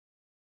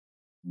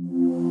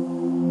Welcome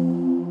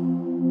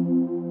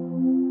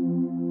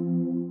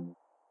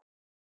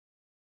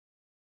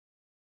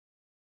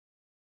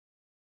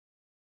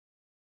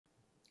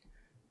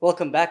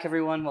back,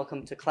 everyone.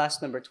 Welcome to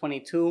class number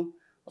 22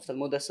 of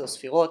Talmud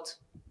Sefirot.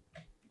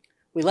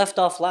 We left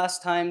off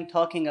last time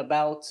talking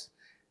about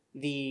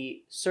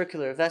the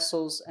circular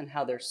vessels and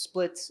how they're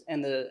split,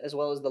 and as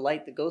well as the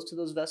light that goes to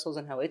those vessels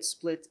and how it's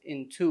split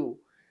into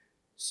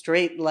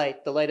straight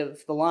light, the light of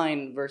the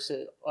line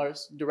versus or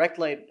direct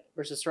light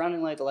versus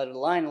surrounding light, the light of the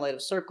line, the light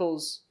of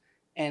circles,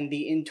 and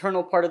the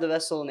internal part of the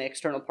vessel and the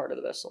external part of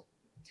the vessel.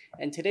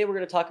 And today we're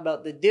going to talk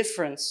about the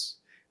difference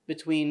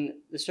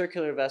between the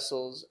circular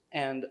vessels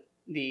and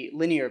the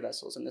linear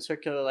vessels, and the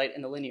circular light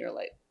and the linear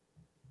light.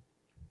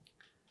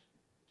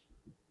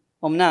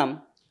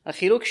 Omnam,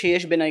 החילוק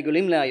שיש בין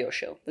העיגולים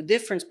ליושר, the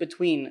difference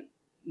between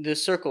the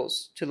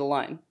circles to the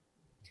line,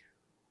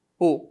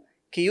 הוא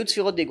כי י'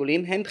 ספירות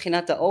בעיגולים הם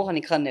בחינת האור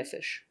הנקרא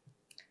נפש.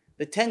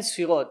 The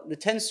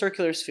 10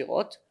 circular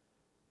ספירות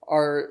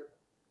are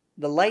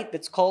the light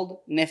that's called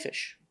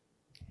nefesh.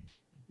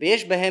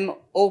 ויש בהם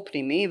אור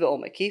פנימי ואור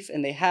מקיף,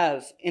 and they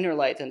have inner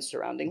light and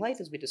surrounding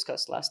light, as we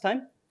discussed last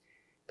time.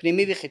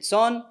 פנימי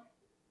וחיצון,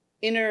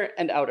 inner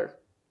and outer,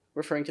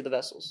 referring to the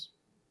vessels.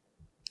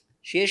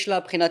 שיש לה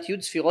בחינת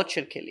י' ספירות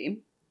של כלים.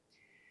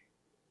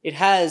 It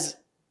has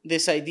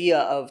this idea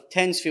of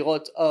 10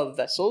 ספירות of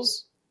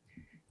vessels.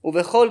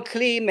 ובכל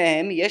כלי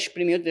מהם יש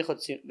פנימיות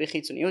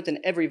וחיצוניות, and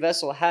every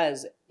vessel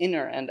has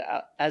inner and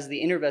out, as the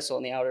inner vessel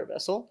and the outer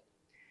vessel.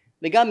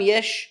 וגם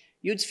יש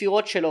י'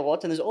 ספירות של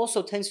אורות, and there's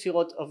also 10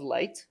 ספירות of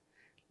light.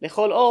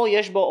 לכל אור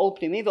יש בו אור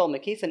פנימי ואור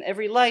מקיף, and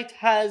every light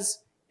has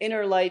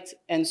inner light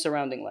and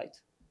surrounding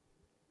light.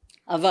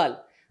 אבל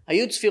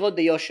הי' ספירות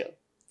דיושר,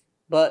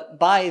 but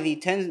by the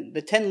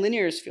 10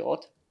 linear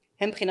ספירות,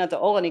 הם בחינת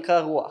האור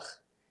הנקרא רוח.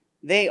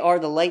 They are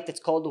the light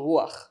that's called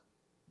ruach.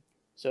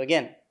 So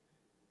again,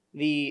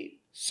 the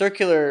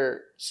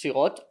circular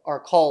sfirot are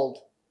called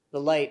the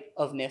light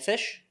of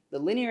nefesh. The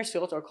linear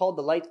sfirot are called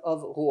the light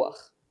of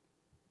ruach.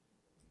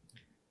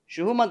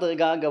 שהוא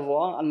מדרגה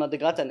גבוה על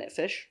מדרגת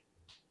הנפש.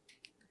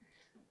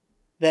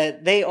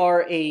 That they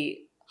are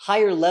a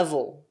higher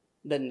level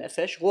than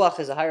nefesh. Ruach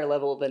is a higher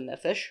level than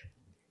nefesh.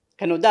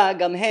 כנודע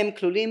גם הם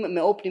כלולים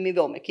מאור פנימי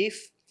ואור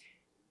מקיף.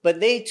 But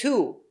they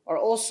too are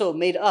also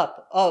made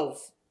up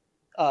of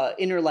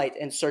inner light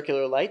and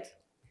circular light.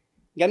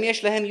 גם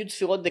יש להם י'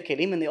 ספירות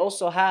דקלים, and they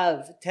also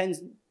have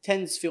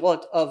 10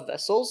 ספירות of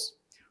vessels.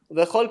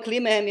 ובכל כלי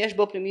מהם יש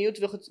בו פנימיות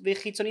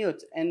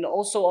וחיצוניות, and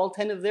also all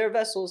 10 of their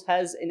vessels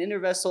has an inner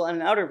vessel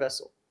and an outer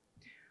vessel.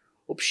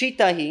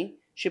 ופשיטה היא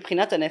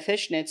שבחינת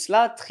הנפש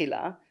נאצלה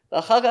תחילה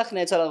ואחר כך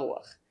נאצל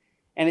הרוח.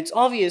 And it's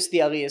obvious,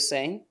 the Ari is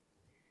saying,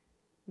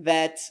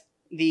 that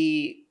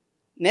the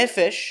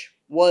nefesh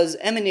was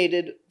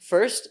emanated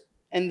first,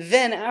 and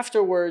then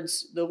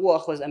afterwards the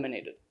ruach was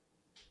emanated.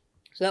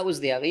 So that was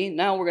the Ari.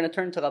 Now we're going to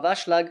turn to Rav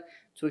Ashlag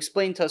to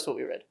explain to us what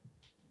we read.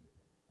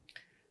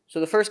 So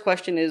the first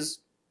question is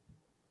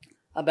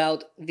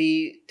about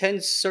the 10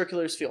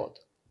 circular ספירות.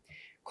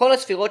 כל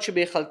הספירות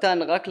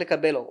שביכולתן רק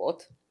לקבל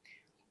אורות,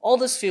 all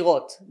the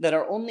ספירות that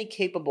are only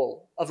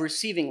capable of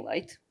receiving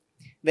light,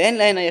 ואין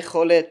להן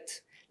היכולת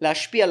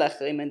להשפיע על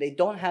האחרים, and they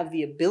don't have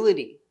the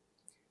ability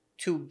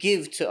to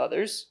give to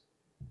others,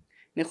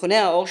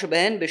 מכונה האור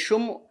שבהן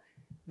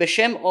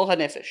בשם אור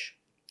הנפש.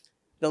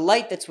 The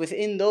light that's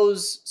within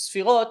those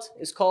ספירות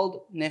is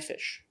called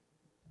nefesh.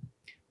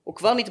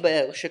 וכבר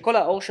נתבהר שכל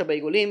האור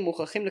שבעיגולים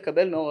מוכרחים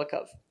לקבל מאור הקו.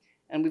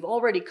 And we've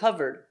already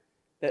covered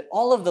that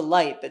all of the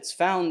light that's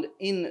found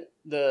in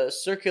the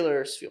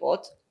circular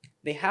sfirot,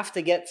 they have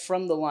to get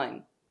from the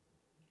line,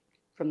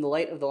 from the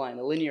light of the line,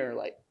 the linear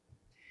light.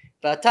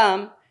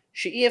 והטעם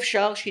שאי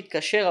אפשר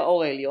שיתקשר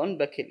האור העליון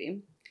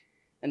בכלים,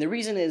 and the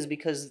reason is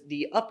because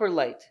the upper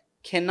light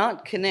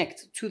cannot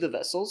connect to the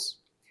vessels,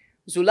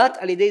 זולת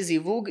על ידי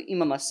זיווג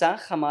עם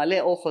המסך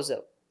המעלה אור חוזר,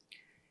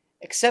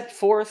 except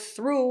for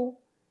through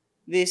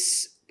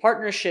this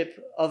partnership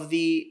of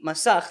the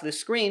masach, the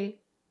screen,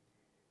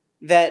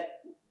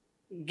 that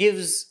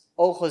gives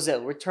אור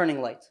חוזר,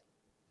 returning light.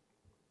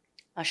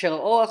 אשר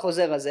האור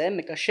החוזר הזה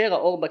מקשר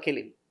האור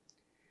בכלים.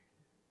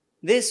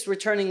 This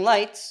returning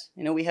light,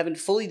 we haven't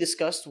fully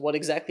discussed what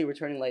exactly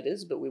returning light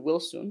is, but we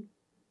will soon.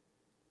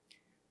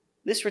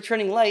 This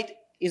returning light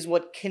is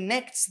what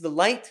connects the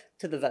light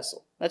to the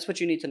vessel. That's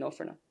what you need to know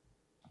for now.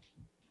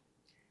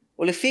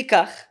 ולפי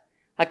כך,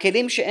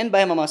 הכלים שאין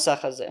בהם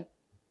המסך הזה,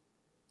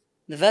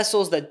 the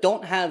vessels that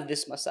don't have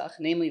this masach,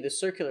 namely the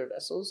circular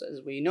vessels,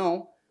 as we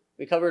know,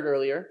 we covered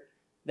earlier,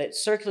 that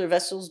circular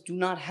vessels do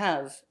not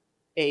have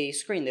a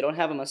screen, they don't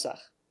have a masach.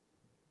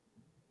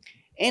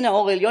 אין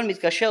האור העליון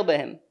מתקשר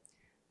בהם.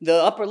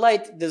 The upper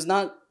light does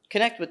not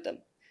connect with them.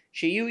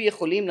 שיהיו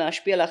יכולים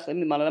להשפיע על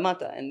האחרים ממעלה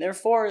למטה, and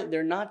therefore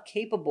they're not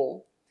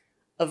capable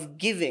of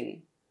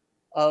giving,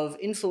 of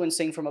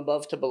influencing from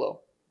above to below.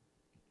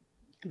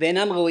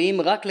 ואינם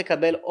ראויים רק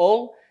לקבל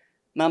אור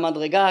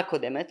מהמדרגה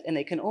הקודמת, and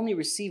they can only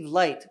receive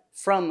light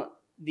from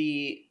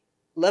the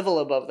level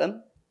above them,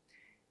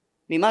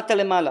 ממטה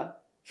למעלה,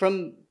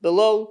 from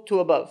below to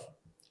above.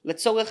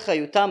 לצורך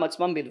חיותם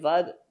עצמם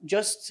בלבד,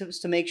 just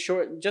to make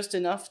sure, just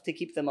enough to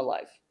keep them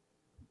alive.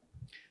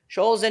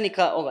 שאור זה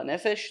נקרא אור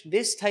הנפש.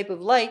 This type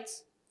of light,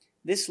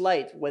 this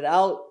light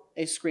without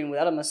a screen,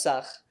 without a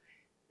masach,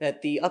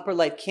 that the upper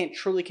light can't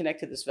truly connect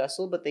to this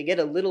vessel, but they get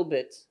a little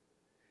bit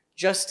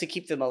just to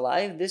keep them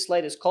alive, this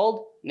light is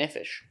called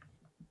nefesh.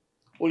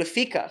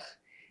 ולפיכך,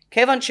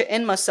 כיוון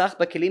שאין מסך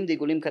בכלים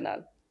דעיגולים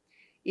כנ"ל,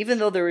 even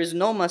though there is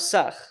no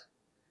masach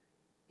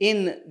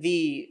in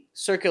the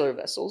circular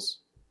vessels,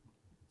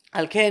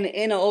 על כן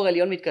אין האור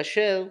העליון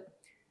מתקשר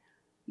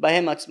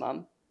בהם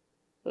עצמם.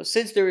 So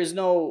since there is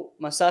no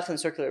masach in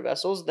circular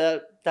vessels,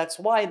 that's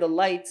why the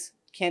light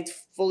can't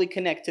fully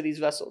connect to these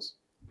vessels.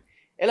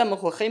 אלא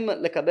מוכרחים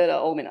לקבל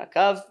האור מן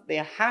הקו, they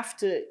have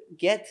to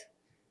get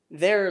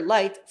their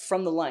light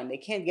from the line. They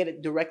can't get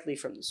it directly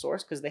from the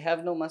source because they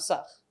have no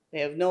masach.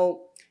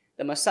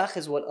 The masach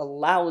is what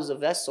allows a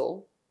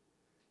vessel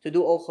to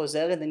do or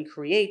chozer and then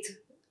create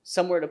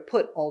somewhere to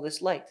put all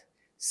this light.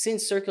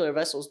 Since circular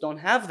vessels don't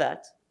have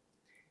that,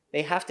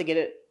 they have to get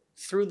it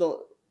through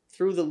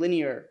the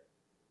linear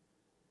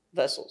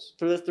vessels,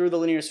 through the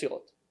linear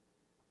sefirot.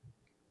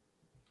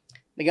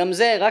 וגם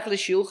זה רק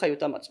לשיעור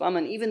חיותם עצמם,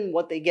 and even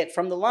what they get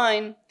from the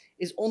line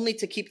is only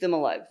to keep them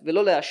alive,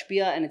 ולא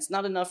להשפיע, and it's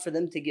not enough for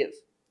them to give.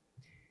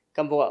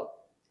 כמבואר.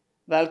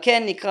 ועל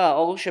כן נקרא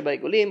האור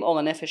שבעיגולים אור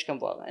הנפש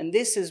כמבואר. And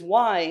this is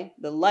why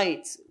the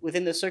light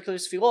within the circular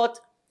sefirot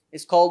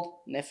is called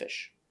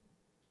nefesh.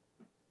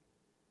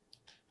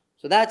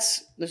 So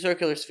that's the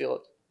circular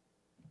sefirot.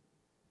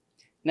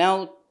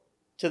 Now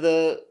to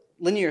the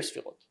linear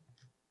sefirot.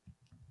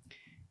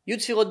 Yud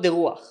sefirot de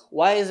ruach.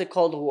 Why is it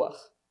called ruach?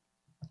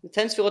 The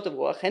 10 sefirot of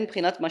ruach הן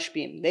בחינת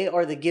משפיעים. They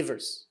are the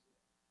givers.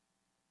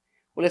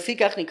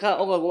 ולפיכך נקרא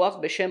אור הרוח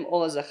בשם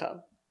אור הזכר.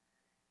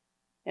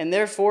 And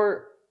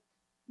therefore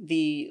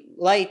the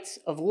light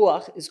of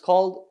ruach is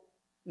called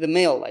the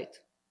male light.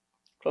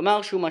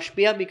 כלומר שהוא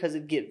משפיע because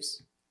it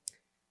gives.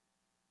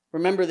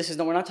 Remember,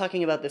 we're not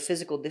talking about the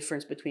physical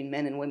difference between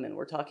men and women.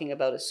 We're talking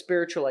about a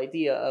spiritual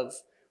idea of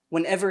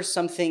whenever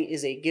something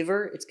is a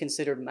giver, it's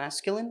considered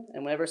masculine,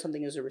 and whenever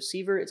something is a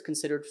receiver, it's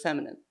considered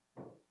feminine.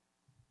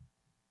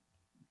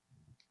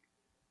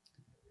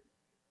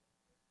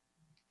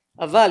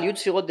 אבל י'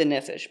 ספירות דה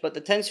נפש, but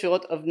the 10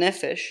 ספירות of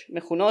נפש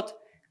מכונות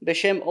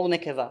בשם אור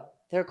נקבה.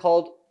 They're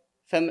called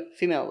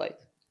female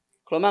light.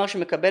 כלומר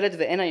שמקבלת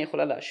ואינה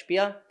יכולה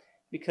להשפיע,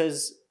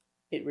 because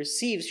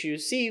she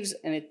receives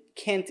and it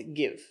can't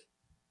give.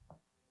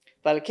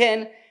 ועל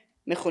כן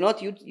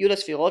מכונות י'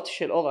 הספירות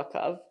של אור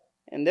הקו,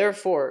 and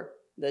therefore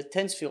the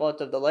 10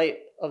 ספירות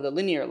of the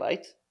linear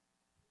light,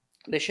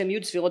 בשם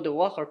י' ספירות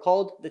דרוח are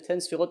called the 10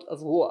 ספירות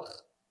of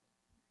רוח.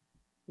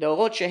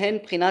 דאורות שהן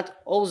בחינת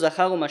אור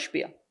זכר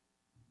ומשפיע.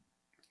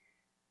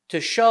 To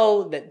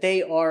show that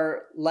they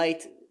are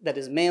light that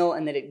is male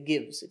and that it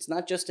gives. It's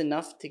not just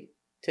enough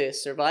to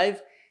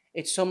survive,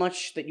 it's so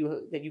much that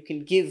you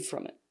can give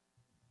from it.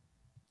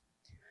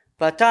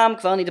 והטעם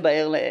כבר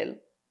נתבאר לאל,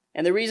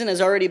 and the reason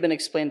has already been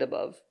explained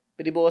above,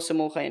 בדיבור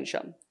הסמוך העין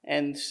שם.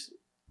 And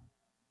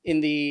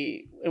in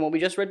what we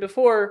just read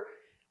before,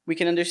 we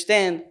can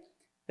understand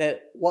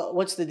that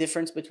what's the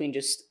difference between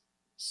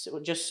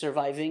just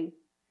surviving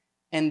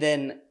and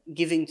then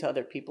giving to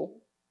other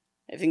people.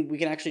 I think we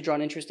can actually draw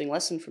an interesting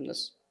lesson from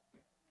this.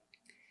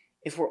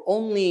 If we're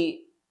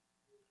only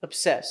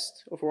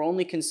obsessed, if we're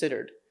only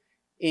considered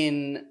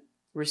in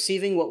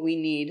receiving what we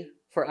need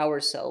for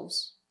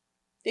ourselves,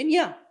 then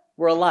yeah,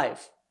 we're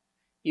alive.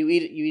 You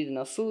eat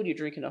enough food, you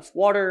drink enough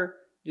water,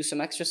 do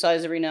some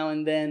exercise every now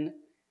and then.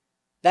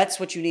 That's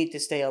what you need to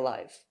stay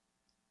alive.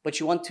 But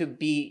you want to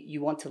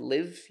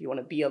live, you want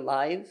to be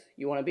alive,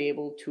 you want to be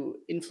able to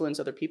influence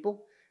other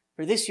people.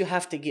 For this you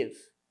have to give.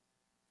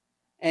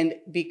 And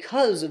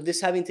because of this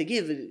having to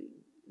give,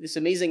 this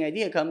amazing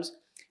idea comes,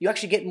 you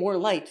actually get more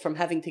light from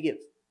having to give.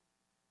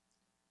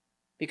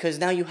 Because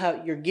now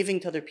you're giving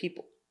to other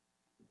people.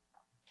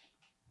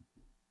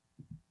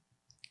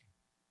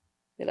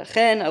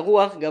 ולכן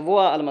הרוח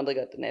גבוה על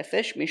מדרגת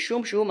הנפש,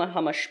 משום שהוא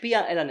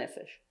המשפיע אל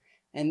הנפש.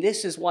 And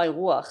this is why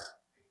ruach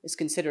is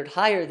considered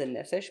higher than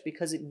nefesh,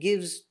 because it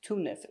gives to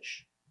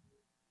nefesh.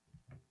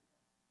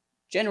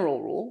 General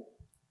rule,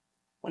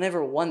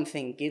 whenever one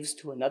thing gives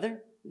to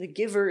another, the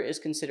giver is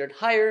considered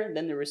higher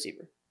than the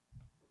receiver.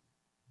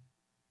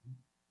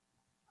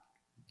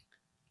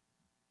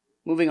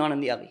 Moving on in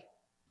the Ari.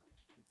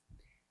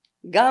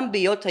 גם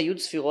בהיות הי'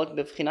 ספירות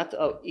בבחינת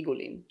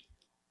העיגולים.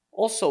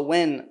 Also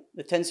when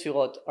the 10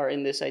 ספירות are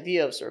in this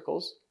idea of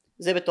circles,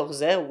 זה בתוך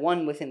זה,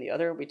 one within the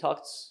other. We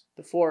talked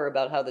before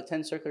about how the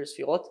 10 circular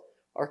ספירות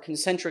are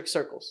concentric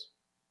circles.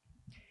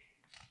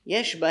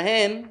 יש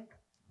בהם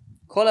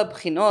כל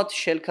הבחינות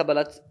של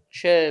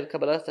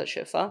קבלת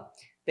השפע.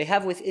 They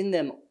have within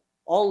them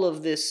all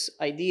of this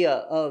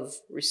idea of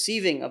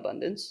receiving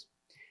abundance.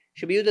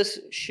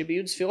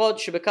 שביוד ספירות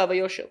שבקו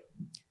היושר.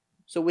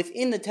 So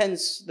within the 10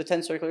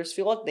 circular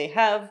sefirot, they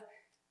have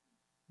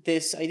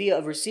this idea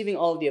of receiving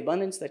all of the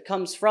abundance that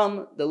comes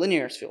from the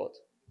linear sefirot.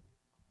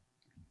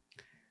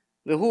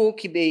 והוא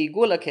כי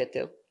בעיגול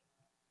הכתר,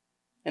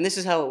 and this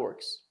is how it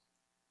works.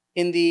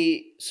 in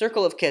the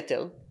circle of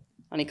Keter,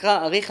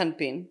 הנקרא ארי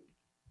חנפין,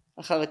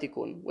 אחר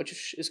התיקון,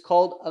 which is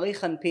called ארי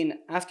חנפין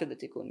after the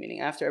תיקון, meaning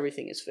after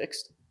everything is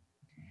fixed,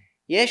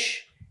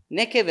 יש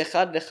נקב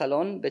אחד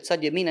וחלון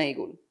בצד ימין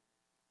העיגול.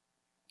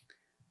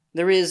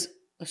 There is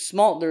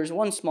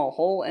one small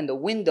hole and a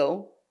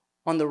window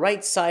on the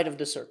right side of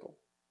the circle.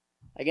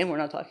 Again, we're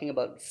not talking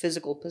about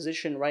physical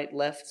position, right,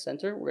 left,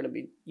 center. We're going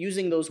to be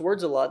using those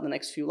words a lot in the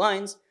next few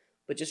lines,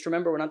 but just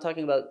remember, we're not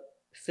talking about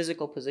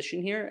physical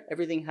position here.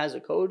 Everything has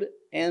a code,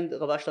 and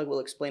Rav Ashlag will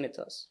explain it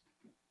to us.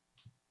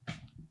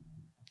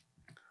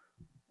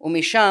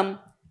 ומשם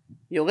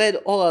יורד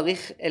אור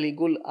אריך אל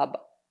עיגול אבא.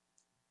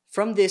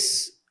 From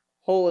this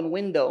hole and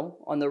window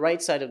on the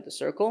right side of the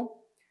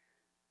circle,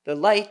 the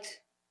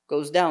light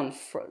goes down,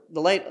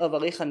 the light of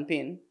Ari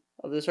Khanpin,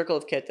 of the circle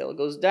of Keter,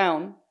 goes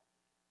down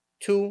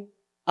to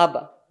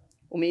Abba,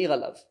 umeir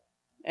alav,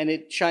 and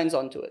it shines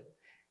onto it.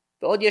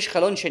 ועוד יש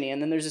חלון שני,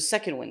 and then there's a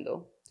second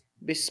window,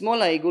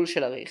 בשמאל העיגול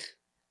של אריך,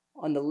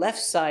 on the left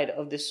side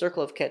of this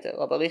circle of Keter,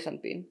 of Ari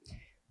Khanpin,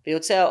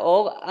 ויוצא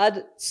האור עד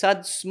צד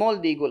שמאל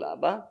בעיגול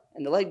אבא,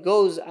 and the light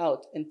goes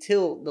out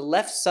until the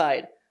left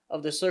side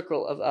of the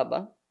circle of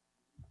Abba,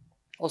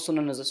 also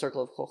known as the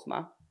circle of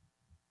Chokhmah,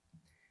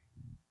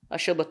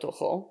 Asher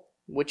Batocho,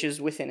 which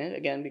is within it,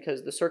 again,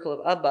 because the circle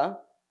of Abba,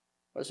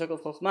 or the circle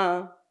of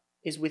Chokhmah,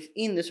 is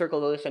within the circle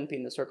of Ari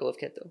Khanpin, the circle of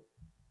Keter.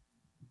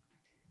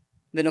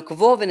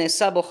 V'nokvo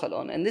v'nesa bo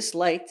chalon, and this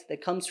light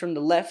that comes from the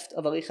left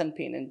of Ari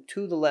Khanpin and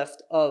to the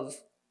left of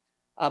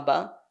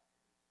Abba,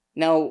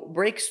 now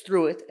breaks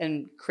through it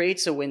and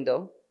creates a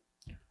window.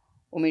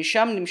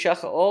 Umisham nimshach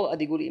haor ad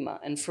igul ima,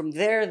 and from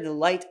there the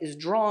light is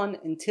drawn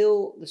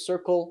until the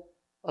circle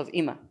of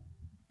Ima,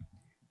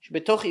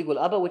 shebetoch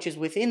igul Abba, which is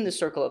within the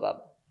circle of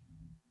Abba.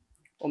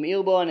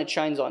 Umeir bo, and it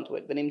shines onto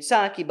it.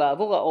 V'nimtza ki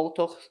ba'avur haor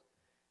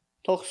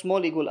toch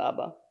smol igul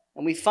Abba,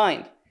 and we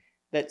find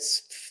that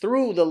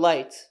through the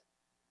light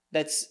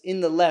that's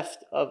in the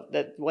left of,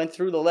 that went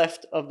through the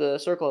left of the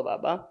circle of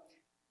Abba,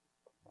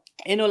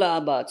 eno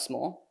la'Abba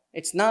atzmo,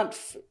 it's not,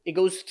 it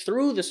goes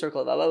through the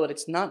circle of Abba, but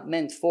it's not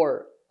meant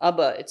for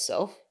Abba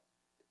itself.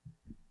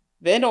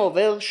 Ve'eno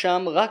over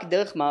sham rak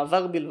derech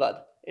ma'avar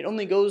bilvad, it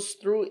only goes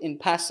through in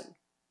passing.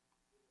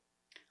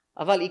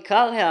 Aval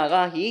ikar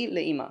ha'ara hi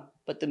le'ima,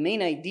 but the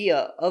main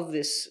idea of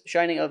this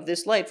shining of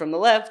this light from the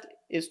left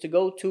is to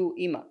go to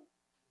Ima.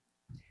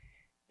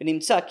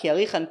 V'nimtza ki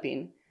Ari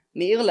Khanpin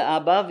me'ir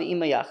la'Abba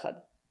v'Ima yachad,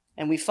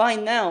 and we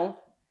find now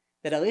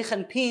that Ari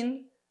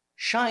Khanpin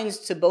shines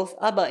to both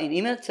Abba and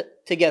Ima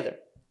together,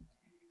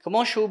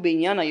 כמו שהוא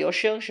בעניין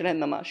היושר שלהם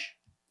ממש,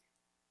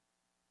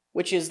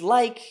 which is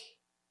like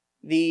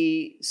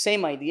the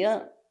same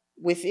idea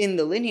within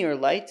the linear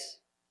light,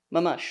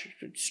 mamash.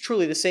 It's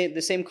truly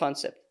the same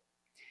concept.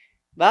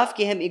 ואף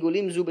כי הם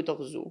עיגולים זו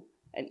בתוך זו,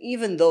 and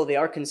even though they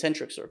are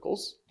concentric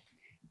circles,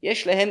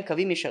 יש להם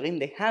קווים ישרים,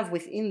 they have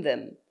within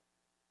them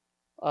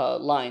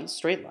lines,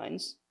 straight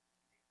lines,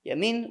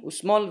 ימין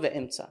ושמאל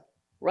ואמצע,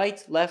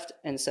 right, left,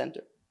 and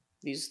center.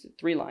 These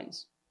three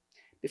lines.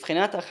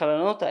 בבחינת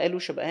החלונות האלו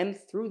שבהם,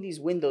 through these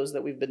windows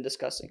that we've been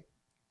discussing.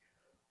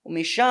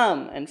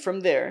 ומשם, and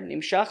from there,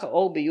 נמשך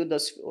האור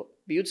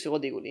ביוד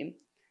ספירות עיגולים.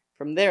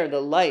 From there, the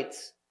light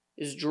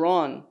is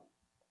drawn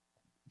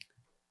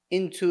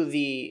into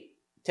the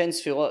 10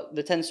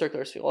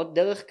 circular ספירות,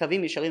 דרך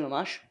קווים ישרים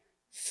ממש,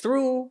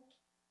 through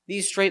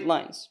these straight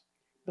lines.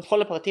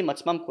 בכל הפרטים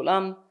עצמם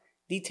כולם,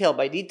 detail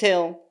by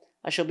detail,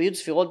 אשר ביוד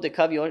ספירות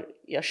דקו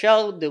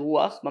ישר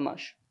דרוח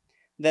ממש.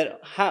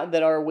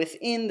 That are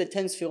within the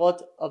 10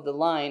 sefirot of the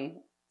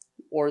line,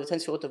 or the 10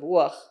 sefirot of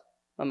ruach,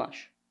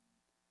 mamash.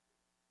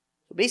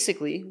 So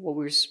basically, what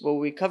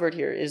we covered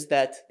here is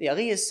that the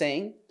Ari is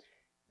saying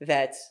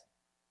that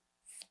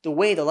the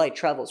way the light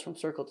travels from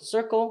circle to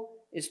circle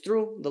is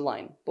through the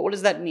line. But what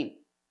does that mean?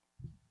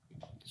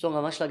 So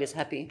Rav Ashlag is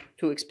happy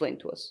to explain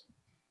to us.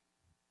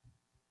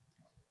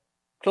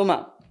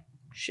 כלומר,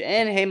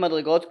 שאין ה'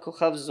 מדרגות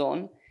כוכב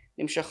זון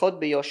נמשכות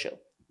ביושר.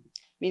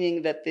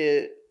 Meaning that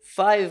the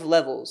 5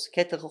 levels,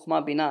 Keter,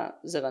 Chokhmah, Bina,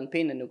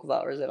 Zeranpin, and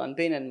Nukva, or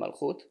Zeranpin and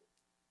Malchut,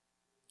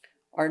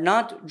 are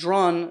not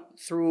drawn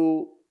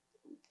through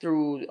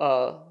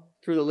the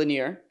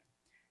linear.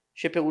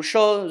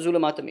 Sheperusho zu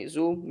lamata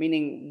mizu,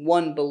 meaning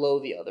one below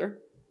the other.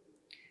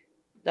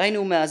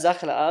 Dainu me'azach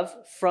la'av,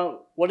 from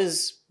what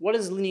does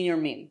linear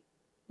mean?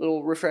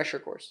 Little refresher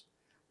course.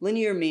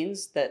 Linear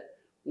means that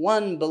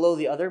one below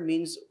the other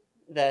means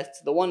that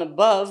the one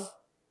above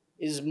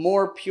is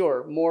more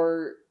pure,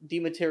 more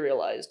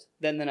dematerialized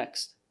than the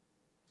next.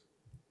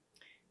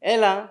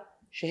 Ela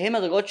shehem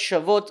madregot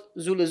shavot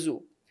zu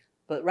lezu,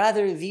 but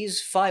rather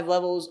these 5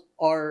 levels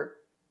are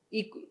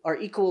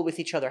equal with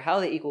each other. How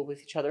are they equal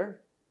with each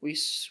other? We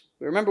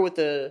remember with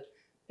the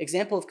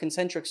example of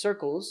concentric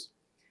circles,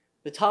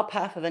 the top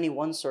half of any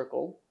one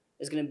circle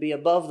is going to be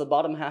above the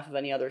bottom half of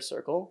any other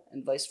circle,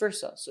 and vice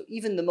versa. So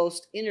even the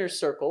most inner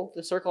circle,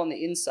 the circle on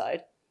the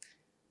inside,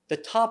 the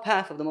top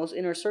half of the most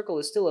inner circle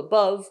is still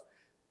above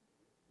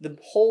the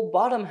whole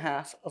bottom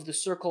half of the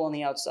circle on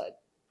the outside.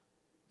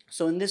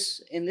 So in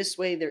this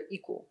way, they're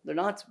equal. They're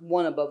not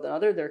one above the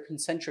other. They're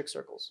concentric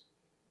circles.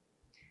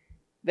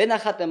 One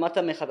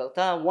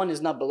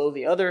is not below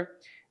the other.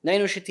 What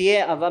does it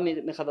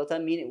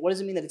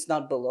mean that it's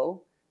not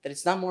below? That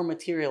it's not more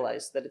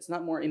materialized, that it's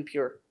not more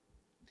impure.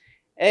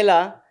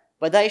 What's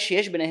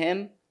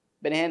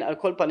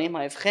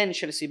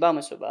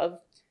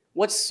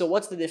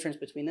the difference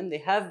between them?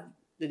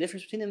 The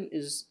difference between them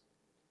is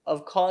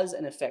of cause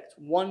and effect.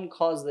 One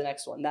caused the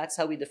next one. That's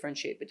how we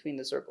differentiate between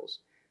the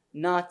circles,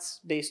 not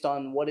based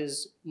on what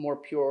is more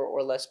pure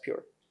or less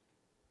pure.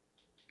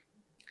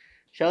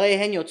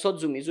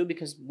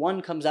 Because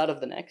one comes out of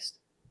the next.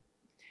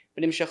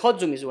 And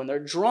they're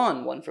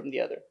drawn one from the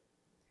other.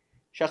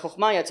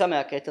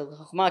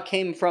 Chokhmah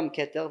came from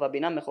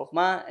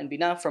Keter, and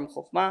Bina from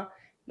Chokhmah,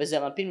 and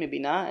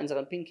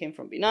Zeranpin came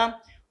from Bina,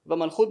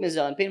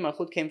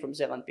 Malchut came from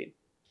Zeranpin.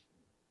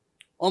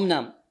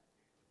 Omnam.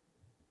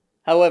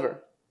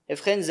 However,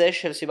 this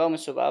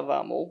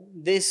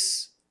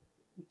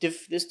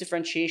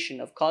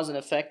differentiation of cause and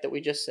effect that we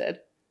just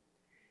said,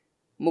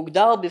 we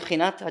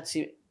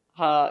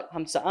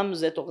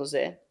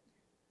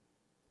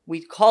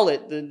call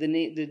it,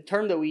 the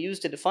term that we use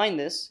to define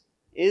this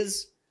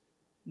is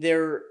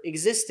their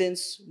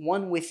existence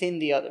one within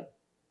the other.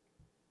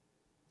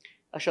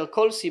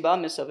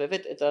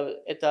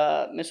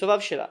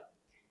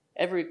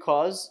 Every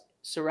cause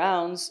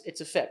surrounds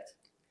its effect.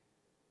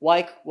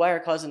 Why are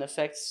cause and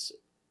effects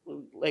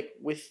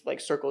like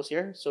circles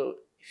here? So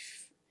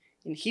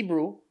in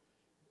Hebrew,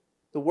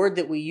 the word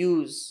that we're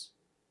using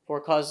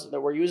for cause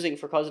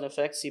and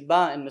effect,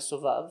 siba and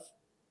mesovav,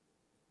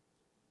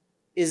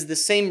 is the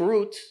same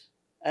root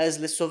as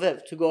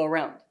lesovev, to go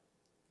around,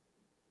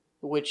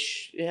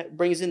 which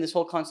brings in this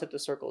whole concept of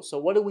circles. So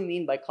what do we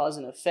mean by cause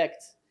and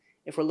effect?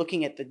 If we're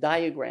looking at the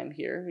diagram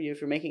here, if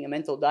you're making a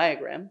mental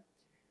diagram,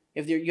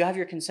 if you have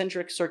your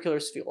concentric circular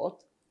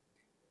sefirot,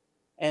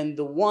 and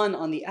the one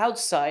on the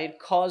outside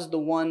caused the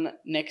one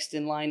next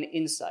in line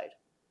inside.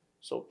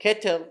 So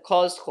Keter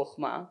caused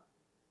Chokhmah,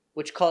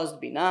 which caused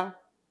Bina,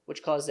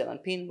 which caused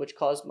Zeranpin, which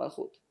caused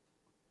Malchut.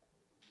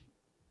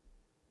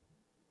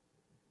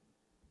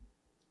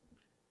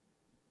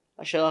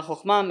 Asher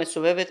HaChokhmah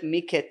mesovevet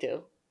mi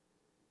Keter,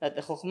 that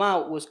the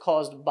Chokhmah was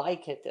caused by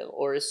Keter,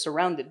 or is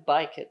surrounded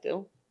by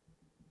Keter.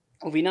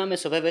 Uvina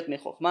mesovevet mi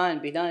Chokhmah,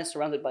 and Bina is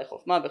surrounded by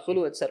Chokhmah,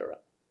 bechulu, etc.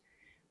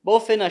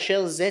 Bofen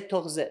asher ze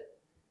toch ze,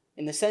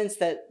 in the sense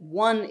that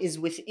one is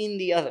within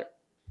the other.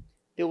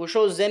 So what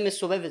does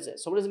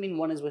it mean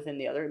one is within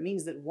the other? It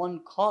means that one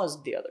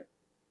caused the other,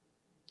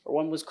 or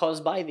one was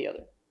caused by the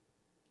other.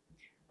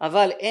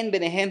 But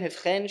they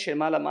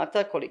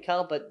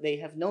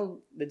have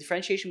the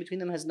differentiation between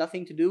them has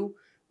nothing to do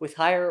with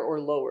higher or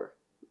lower,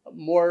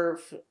 more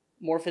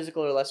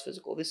physical or less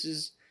physical. This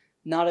is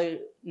not a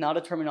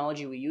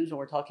terminology we use when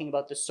we're talking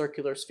about the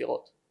circular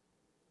sefirot.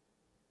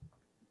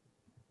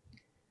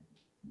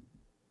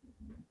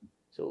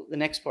 So the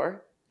next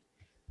part.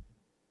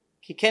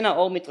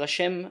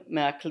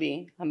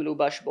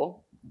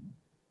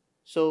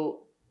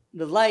 So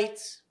the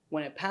light,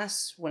 when it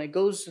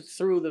goes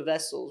through the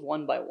vessels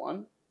one by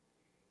one,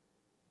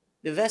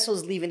 the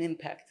vessels leave an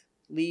impact,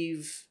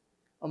 leave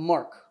a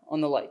mark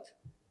on the light.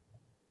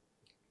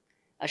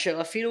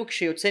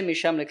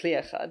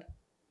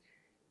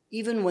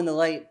 Even when the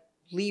light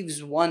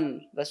leaves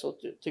one vessel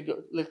to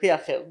go,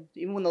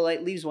 even when the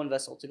light leaves one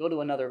vessel to go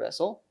to another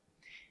vessel,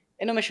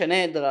 the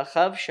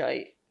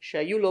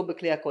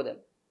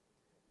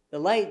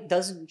light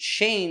doesn't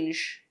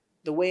change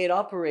the way it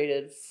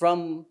operated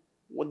from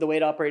the way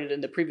it operated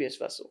in the previous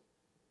vessel.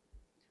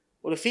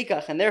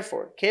 And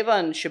therefore,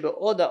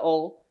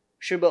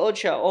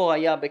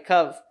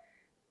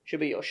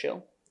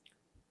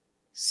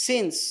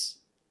 since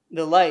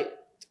the light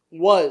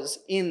was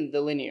in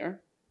the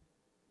linear,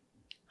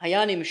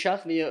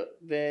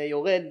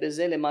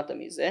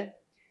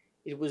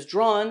 it was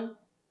drawn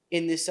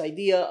in this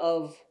idea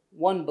of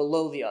one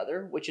below the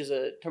other, which is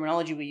a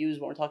terminology we use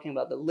when we're talking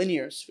about the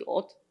linear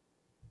sefirot.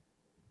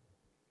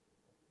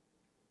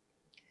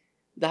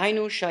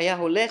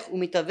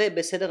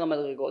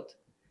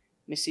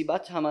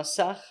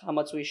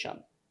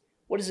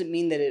 What does it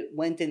mean that it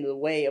went in the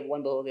way of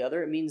one below the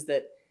other? It means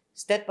that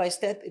step by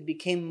step it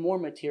became more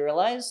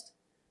materialized.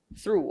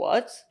 Through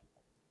what?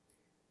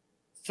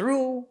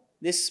 Through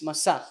this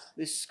masach,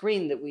 this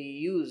screen that we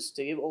use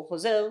to give ol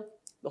chozel.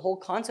 The whole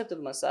concept of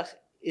masach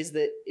is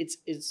that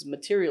it's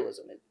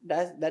materialism.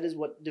 That is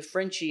what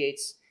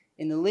differentiates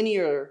in the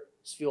linear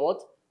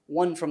sefirot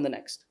one from the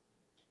next.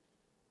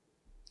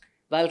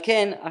 ועל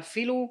כן,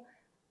 אפילו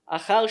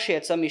אחר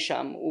שיצא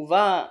משם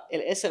ובא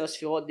אל 10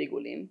 הספירות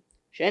בעיגולים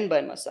שאין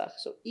בהן מסך.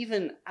 So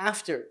even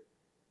after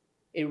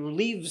it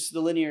leaves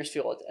the linear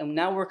sefirot, and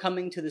now we're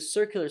coming to the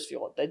circular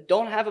sefirot that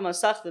don't have a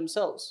masach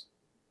themselves.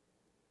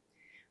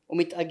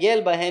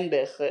 ומתעגל בהן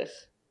בהכרח,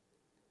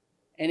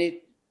 and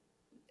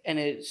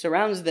it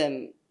surrounds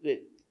them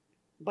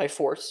by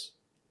force.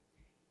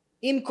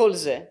 עם כל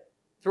זה,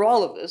 through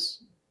all of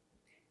this,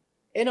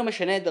 אינו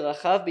משנה את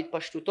דרכיו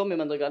בהתפשטותו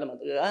ממדרגה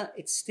למדרגה.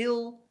 It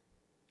still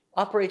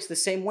operates the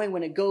same way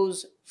when it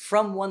goes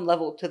from one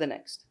level to the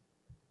next.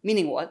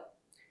 Meaning what?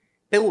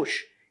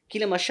 פירוש, כי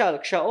למשל,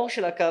 כשהאור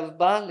של הקו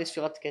בא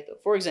לספירת כתר.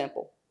 For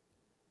example,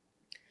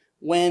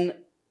 when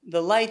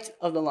the light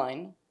of the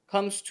line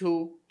comes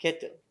to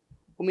כתר,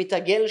 הוא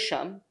מתעגל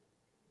שם,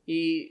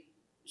 he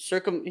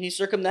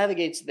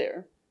circumnavigates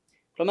there,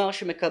 כלומר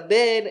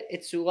שמקבל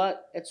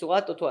את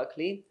צורת אותו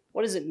הכלי.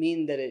 What does it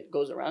mean that it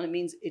goes around? It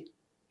means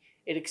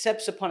it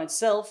accepts upon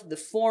itself the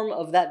form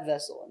of that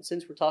vessel. And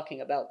since we're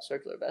talking about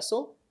circular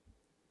vessel,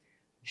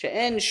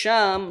 שאין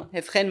שם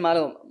הבחן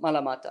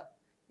מעלה מטה.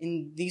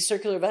 In these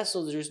circular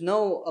vessels, there's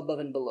no above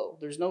and below.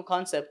 There's no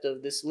concept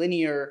of this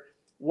linear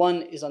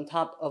one is on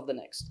top of the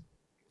next.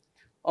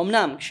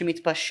 אמנם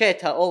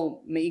כשמתפשט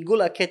האור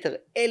מעיגול הכתר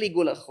אל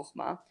עיגול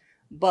החוכמה,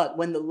 but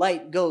when the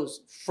light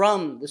goes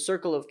from the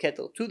circle of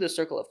keter to the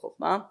circle of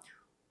chokhmah,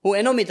 הוא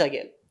אינו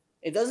מתעגל.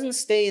 It doesn't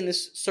stay in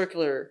this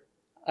circular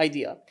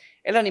idea.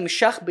 אלא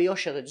נמשך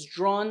ביושר. It's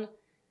drawn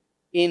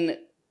in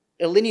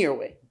a linear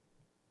way.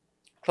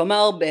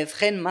 כלומר,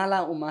 בהבחן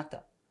מעלה ומטה.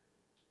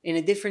 In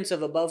a difference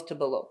of above to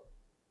below.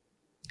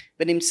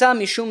 ונמצא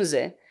משום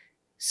זה,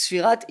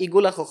 ספירת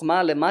עיגול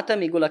החוכמה למטה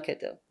מעיגול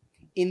הכתר.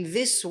 In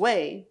this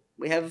way,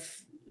 we have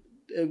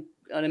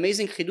an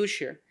amazing chidush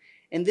here.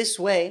 In this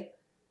way,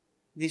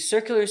 the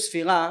circular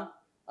sphira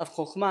of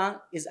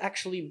chokhmah is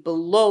actually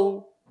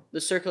below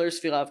the circular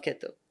sphira of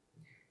keter.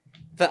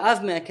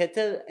 Va'av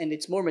me'aketer, and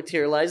it's more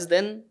materialized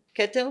than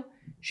keter,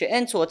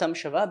 she'en tzuratam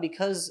shava,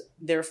 because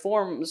their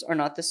forms are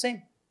not the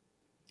same.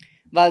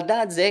 V'al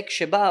da'at ze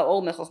ksheba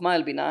ha'or mechokhmah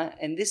el bina,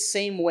 and this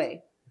same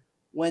way,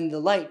 when the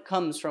light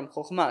comes from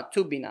chokhmah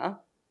to bina,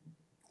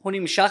 hu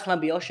nimshach la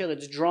biyosher,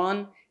 it's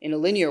drawn in a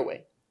linear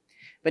way.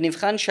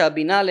 V'nivchan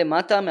she'abina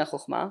lemata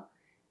me'chokhmah,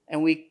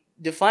 and we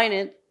define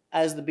it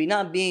as the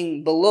bina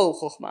being below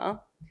chokhmah,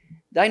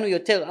 dainu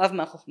yoter av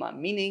me'chokhmah,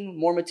 meaning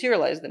more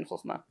materialized than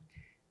chokhmah.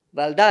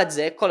 V'al da'at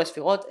ze kol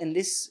Sefirot, and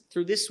this,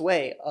 through this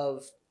way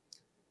of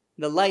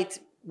the light,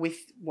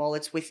 while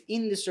it's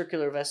within the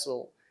circular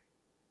vessel,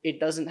 it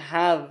doesn't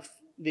have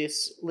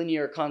this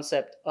linear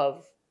concept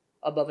of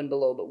above and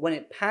below, but when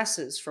it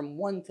passes from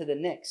one to the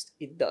next,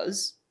 it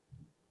does.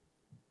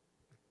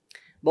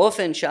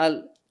 באופן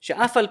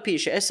שאף על פי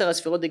ש10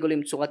 הספירות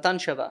דגולים צורתן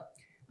שווה.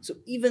 So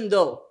even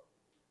though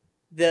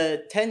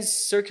the 10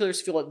 circular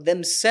sefirot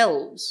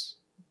themselves,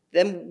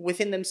 them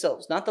within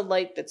themselves, not the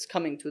light that's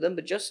coming to them,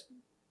 but just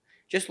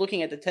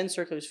looking at the 10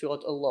 circular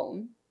sefirot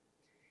alone,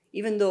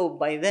 even though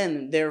by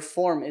them their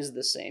form is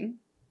the same,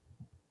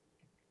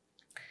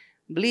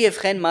 בלי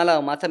הבחן מעלה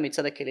ומטה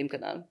מצד הכלים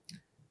כנ"ל,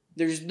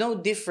 there's no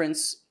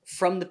difference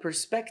from the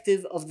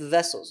perspective of the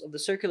vessels, of the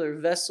circular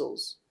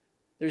vessels.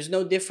 There's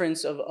no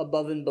difference of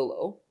above and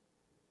below.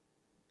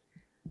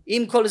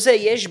 עם כל זה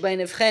יש בהן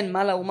הבחן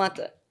מעלה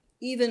ומטה.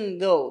 Even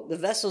though the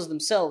vessels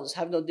themselves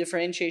have no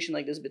differentiation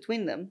like this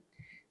between them,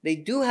 they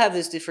do have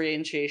this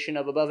differentiation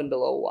of above and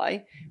below.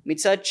 Why?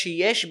 מצד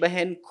שיש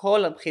בהן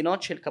כל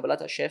הבחינות של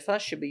קבלת השפע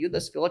שביוד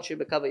הספירות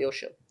שבקו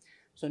היושר.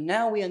 So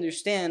now we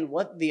understand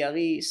what the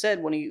Ari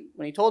said when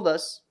he told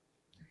us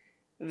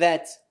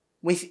that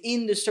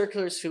within the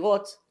circular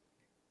sefirot,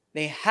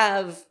 they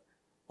have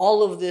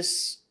all of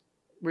this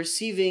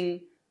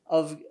receiving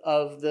of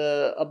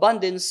the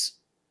abundance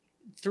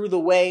through the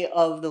way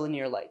of the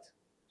linear light.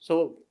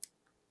 So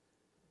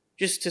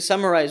just to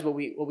summarize what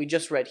we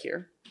just read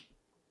here,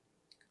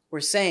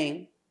 we're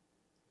saying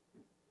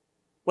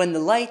when the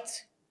light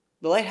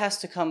has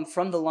to come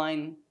from the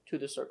line to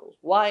the circles.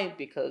 Why?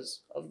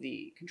 Because of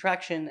the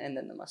contraction and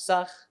then the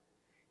masach,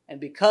 and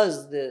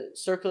because the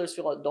circular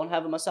sefirot don't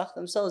have a masach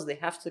themselves, they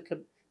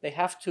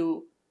have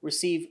to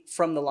receive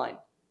from the line.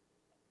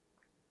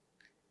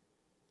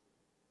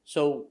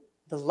 So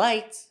the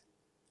light,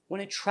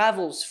 when it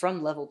travels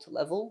from level to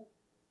level,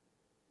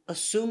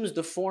 assumes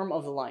the form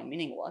of the line.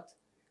 Meaning what?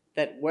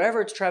 That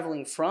wherever it's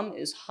traveling from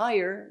is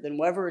higher than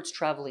wherever it's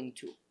traveling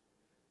to.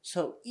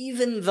 So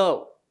even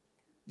though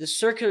the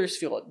circular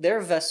sefirot,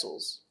 their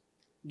vessels,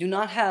 do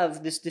not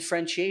have this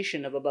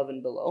differentiation of above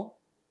and below,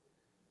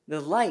 the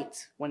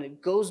light, when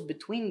it goes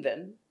between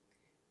them,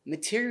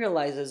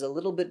 materializes a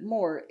little bit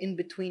more in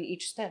between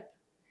each step.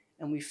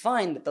 And we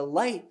find that the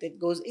light that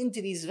goes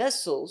into these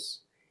vessels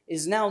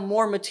is now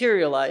more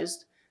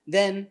materialized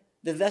than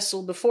the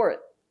vessel before it.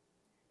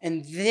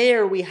 And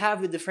there we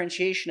have the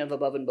differentiation of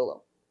above and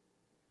below.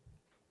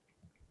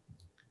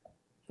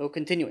 So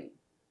continuing.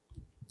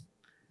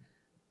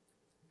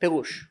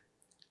 פירוש.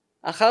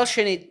 אחר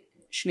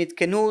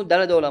שנתקנו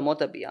דלת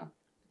עולמות הביאה.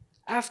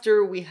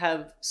 After we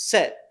have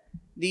set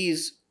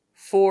these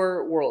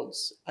 4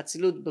 worlds,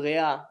 אצילות,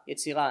 בריאה,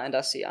 יצירה, and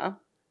עשייה,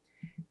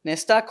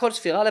 נעשתה כל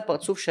ספירה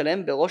לפרצוף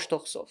שלם בראש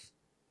תוך סוף.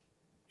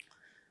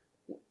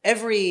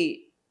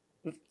 Every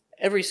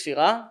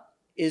sphira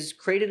is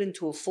created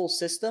into a full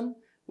system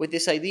with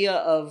this idea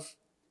of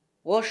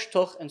rosh,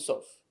 toch, and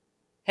sof.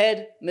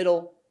 Head,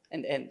 middle,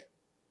 and end.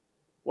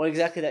 What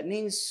exactly that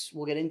means,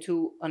 we'll get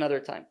into another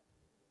time.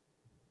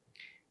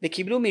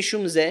 וקיבלו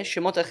משום זה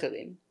שמות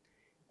אחרים.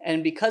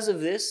 And because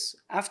of this,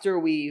 after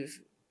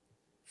we've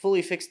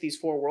fully fixed these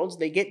 4 worlds,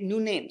 they get new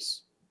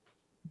names.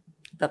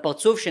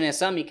 והפרצוף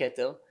שנעשה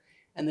מכתר,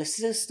 and the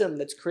system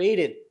that's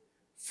created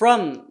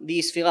from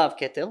the ספירה of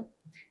כתר,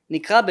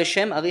 נקרא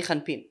בשם אריך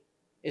אנפין,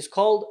 is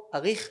called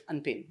אריך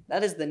אנפין.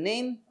 That is the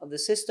name of the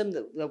system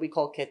that we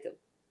call כתר.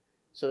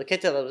 So the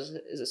כתר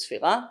is a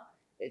ספירה,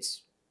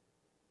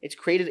 it's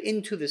created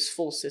into this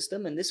full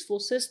system, and this full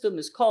system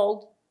is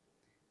called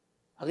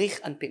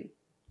אריך אנפין.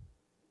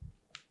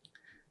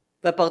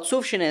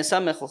 והפרצוף שנעשה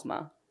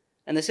מחוכמה,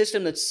 and the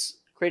system that's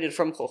created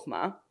from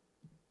חוכמה,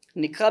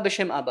 נקרא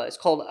בשם אבא, is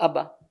called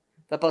אבא.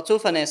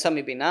 והפרצוף הנעשה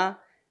מבינה,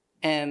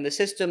 and the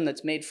system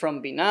that's made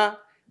from בינה,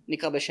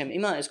 נקרא בשם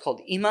אמא, is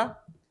called אמא.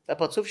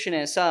 והפרצוף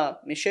שנעשה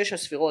משש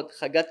הספירות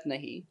חגת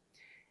נהי,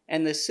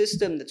 and the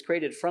system that's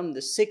created from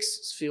the 6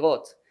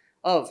 ספירות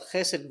of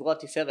חסד גבורה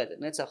תפארת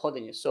נצח הוד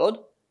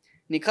יסוד,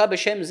 נקרא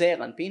בשם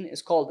זעיר אנפין, is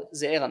called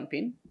זעיר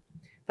אנפין.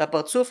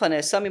 והפרצוף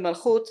הנעשה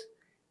ממלכות,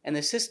 and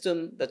the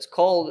system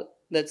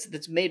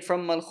that's made from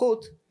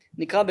מלכות,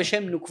 נקרא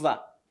בשם נוקבה,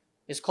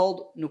 is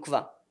called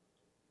נוקבה.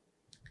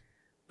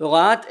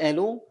 והוראת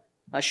אלו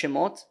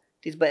השמות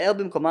תתבאר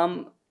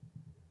במקומם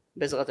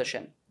בעזרת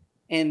השם.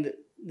 And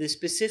the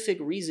specific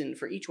reason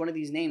for each one of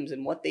these names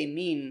and what they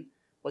mean,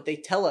 what they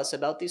tell us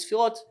about these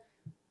sefirot,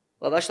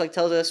 Rav Ashlag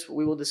tells us,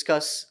 we will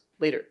discuss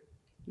later.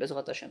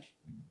 בעזרת השם.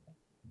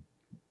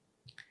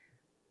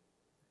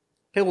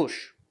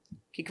 פירוש.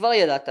 כי כבר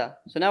ידעת.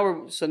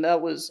 So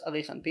that was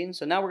אריך אנפין.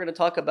 So now we're going to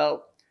talk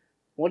about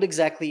what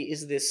exactly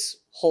is this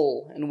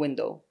hole and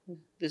window.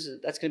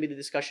 That's going to be the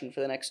discussion for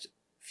the next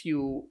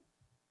few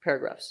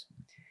paragraphs.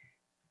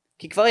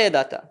 כי כבר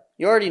ידעת.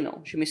 You already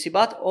know.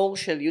 שמסיבת אור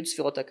של י'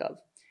 ספירות הקו.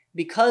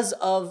 Because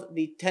of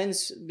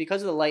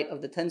the light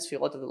of the 10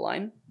 ספירות of the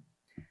line,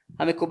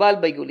 המקובל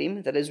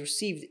בעיגולים, that is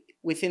received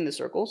within the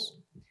circles,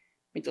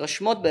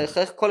 מתרשמות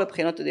בהכרח כל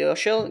הבחינות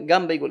היושר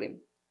גם בעיגולים.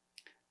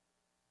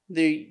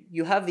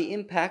 You have the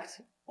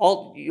impact,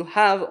 you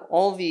have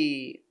all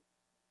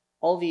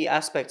the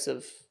aspects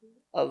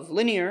of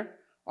linear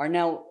are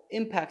now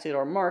impacted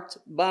or marked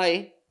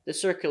by the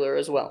circular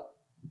as well.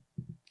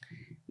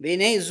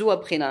 והנה זו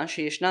הבחינה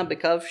שישנה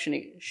בקו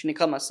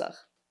שנקרא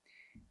מסך.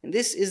 And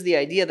this is the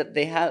idea that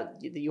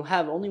you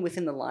have only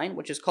within the line,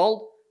 which is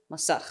called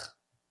מסך.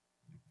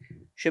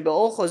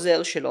 שבאור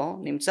חוזר שלו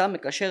נמצא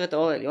מקשר את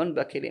האור העליון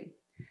בכלים.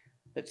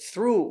 That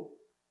through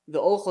the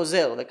אור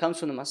חוזר that comes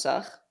from the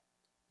מסך,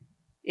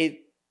 it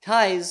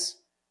ties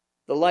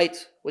the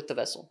light with the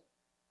vessel.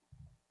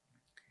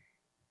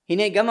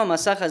 הנה גם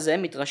המסך הזה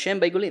מתרשם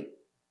בעיגולים.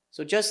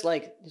 So just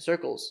like the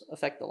circles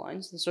affect the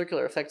lines, the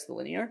circular affects the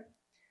linear,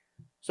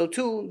 so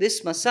too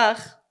this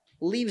מסך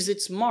leaves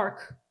its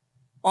mark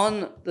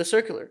on the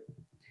circular.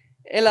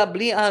 אלא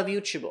בלי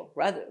אהביות שבו.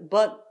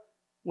 But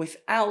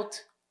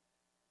without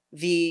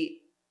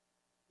the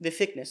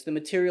thickness, the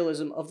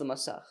materialism of the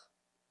מסך.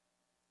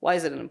 Why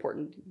is that an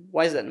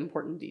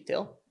important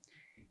detail?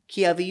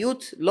 כי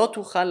אהביות לא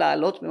תוכל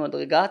לעלות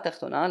ממדרגה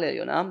תחתונה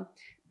לעליונה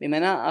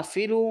ממנה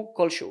אפילו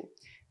כלשהו.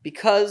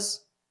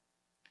 Because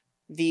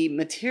the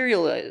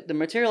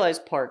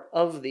materialized part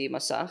of the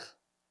masach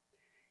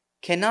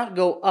cannot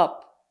go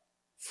up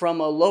from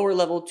a lower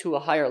level to a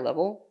higher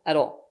level at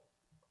all.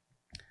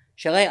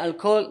 שהרי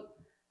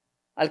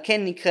על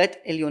כן נקראת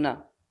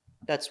עליונה.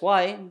 That's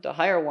why the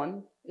higher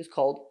one is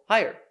called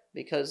higher,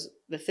 because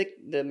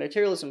the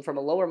materialism from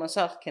a lower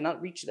masach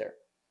cannot reach there.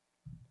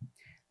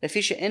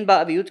 לפי שאין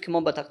בה אביות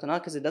כמו בתחתונה,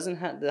 because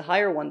the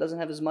higher one doesn't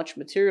have as much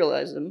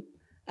materialism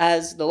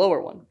as the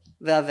lower one.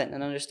 והבן,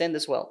 and understand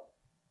this well.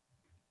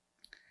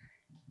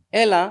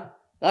 אלא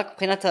רק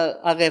מבחינת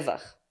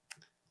הרווח.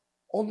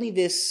 Only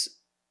this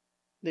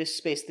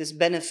space, this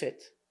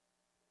benefit.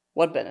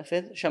 What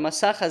benefit?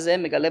 שהמסך הזה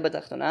מגלה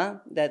בתחתונה,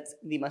 that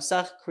the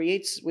מסך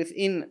creates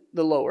within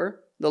the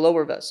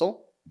lower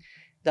vessel.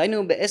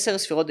 דהיינו ב10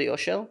 ספירות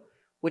דיושר,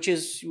 which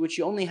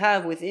you only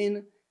have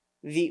within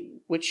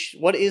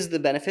what is the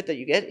benefit that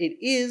you get? It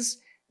is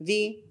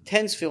the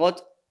 10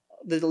 ספירות,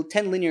 the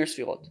 10 linear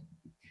ספירות.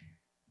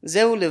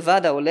 זהו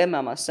לבד העולה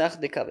מהמסך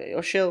דקווי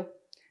היושר.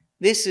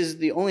 This is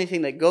the only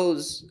thing that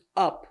goes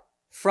up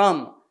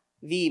from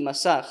the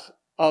masach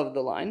of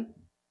the line.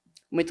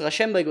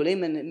 ומתרשם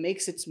בעיגולים, and it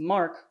makes its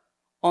mark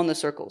on the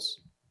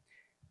circles.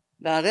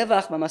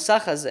 והרווח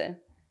במסך הזה,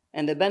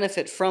 and the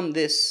benefit from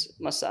this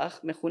מסך,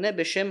 מכונה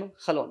בשם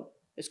חלון.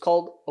 It's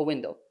called a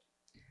window.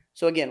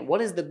 So again,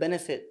 what is the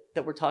benefit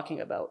that we're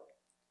talking about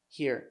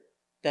here,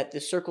 that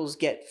the circles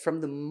get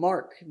from the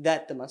mark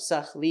that the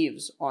masach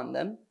leaves on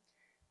them?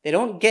 They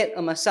don't get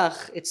a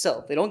masach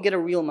itself. They don't get a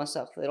real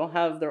masach. They don't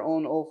have their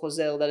own ol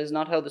chozel. That is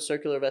not how the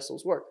circular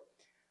vessels work.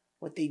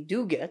 What they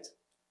do get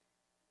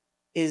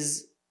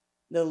is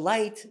the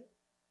light,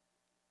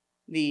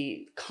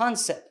 the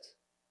concept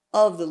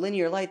of the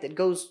linear light that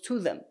goes to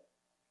them.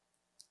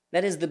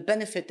 That is the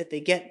benefit that they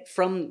get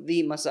from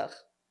the masach.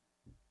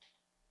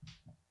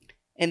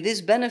 And this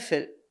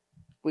benefit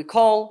we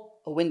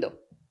call a window.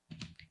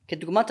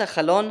 כדוגמת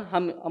החלון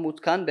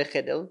המותקן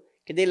בחדר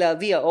כדי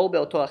להביא האור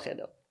באותו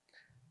החדר.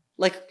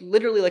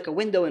 Literally like a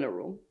window in a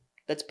room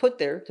that's put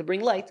there to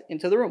bring light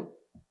into the room.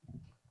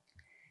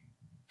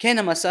 כן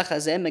המסך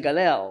הזה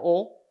מגלה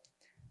האור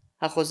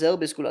החוזר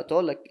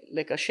בסגולתו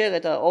לקשר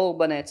את האור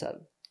בנאצל.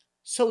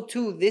 So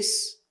too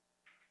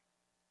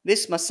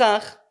this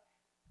masach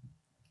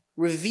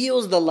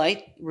reveals the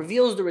light,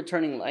 reveals the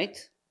returning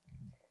light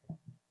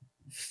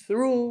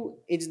through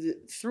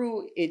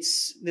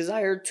its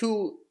desire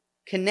to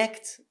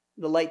connect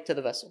the light to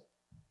the vessel.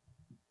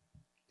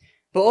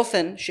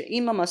 באופן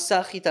שאם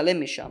המסך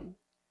יתעלם משם,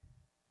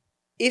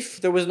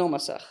 if there was no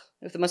masach,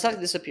 if the masach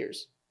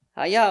disappears,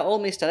 היה האור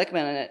מסתלק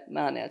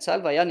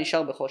מהנאצל והיה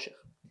נשאר בחושך.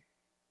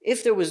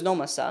 If there was no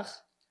masach,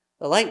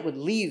 the light would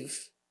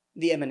leave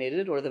the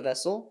emanated or the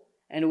vessel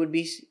and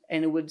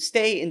it would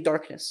stay in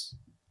darkness.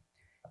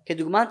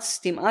 כדוגמת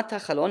סתימת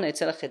החלון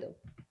אצל החדר.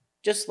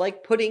 Just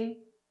like putting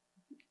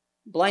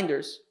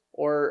blinders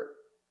or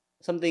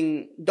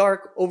something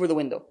dark over the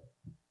window.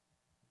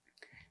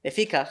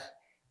 לפיכך,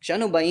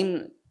 כשאנו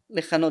באים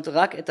לכנות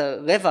רק את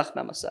הרווח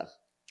מהמסך,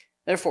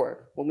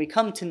 therefore, when we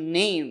come to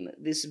name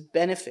this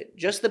benefit,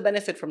 just the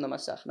benefit from the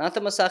masach, not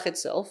the masach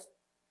itself,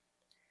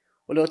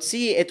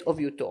 ולהוציא את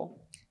עוביותו,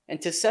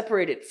 and to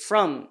separate it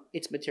from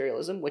its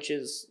materialism, which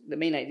is the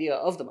main idea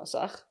of the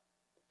masach,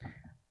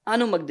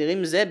 אנו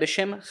מגדירים זה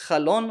בשם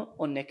חלון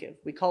או נקב.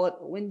 We call it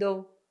a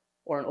window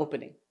or an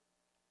opening.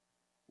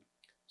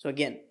 So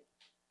again,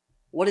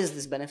 what is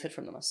this benefit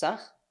from the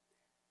masach?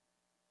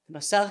 The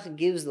masach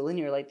gives the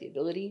linear light the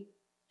ability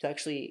to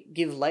actually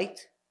give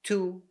light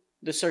to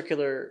the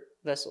circular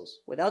vessels.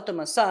 Without the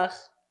masach,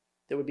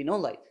 there would be no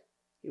light.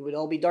 It would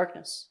all be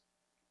darkness.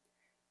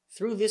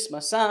 Through this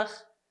masach,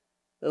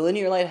 the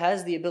linear light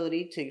has the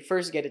ability to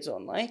first get its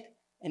own light,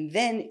 and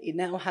then it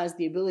now has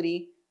the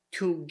ability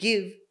to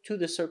give to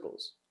the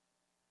circles.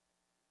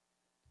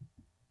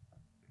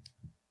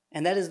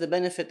 And that is the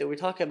benefit that we're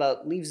talking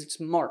about, leaves its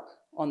mark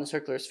on the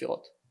circular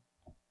Sefirot.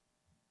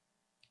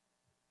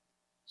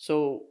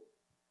 So,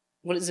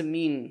 what does it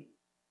mean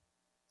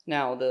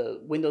now,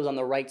 the windows on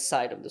the right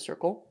side of the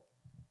circle?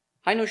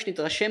 היינו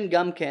שנתרשם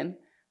גם כן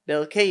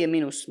בערכי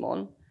ימין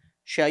ושמאל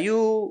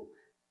שהיו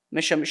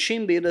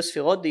משמשים ביהודה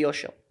הספירות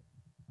דיושר.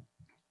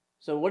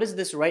 So what is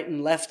this right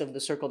and left of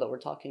the circle that we're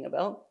talking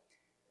about?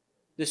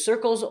 The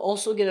circles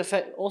also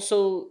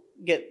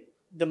get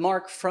the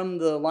mark from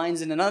the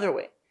lines in another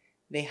way.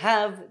 They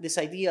have this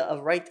idea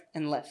of right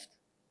and left,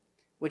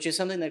 which is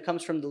something that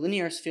comes from the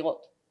linear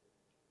Sefirot.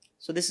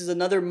 So this is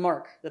another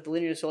mark that the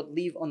linear Sefirot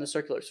leave on the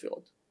circular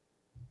Sefirot.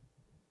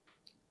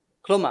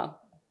 כלומר,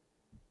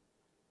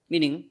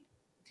 meaning,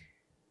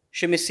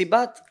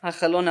 שמסיבת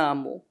החלון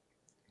האמור,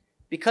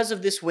 because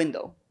of this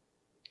window,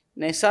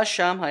 נעשה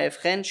שם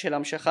ההבחן של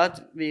המשכת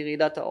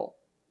וירידת האור.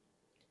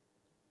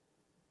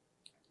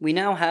 We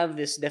now have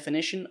this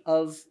definition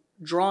of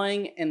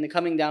drawing and the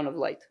coming down of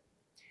light.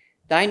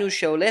 דהיינו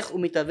שהולך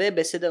ומתהווה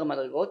בסדר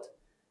המדרגות,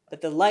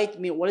 that the light,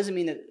 what does it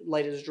mean that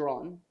light is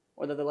drawn,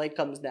 or that the light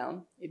comes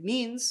down? It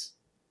means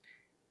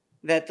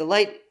that the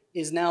light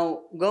is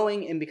now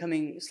going and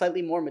becoming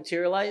slightly more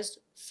materialized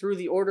through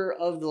the order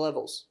of the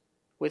levels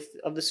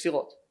of the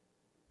Sefirot.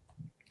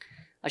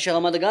 אשר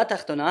המדרגה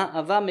התחתונה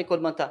עבה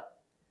מקודמתה.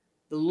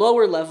 The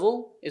lower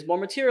level is more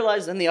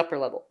materialized than the upper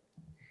level.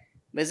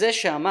 וזה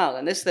שאמר,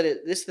 and this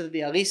that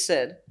the Ari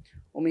said,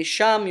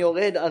 ומשם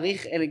יורד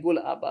אריך אל עיגול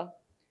אבא,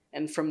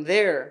 and from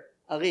there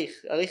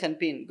אריך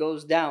אנפין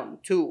goes down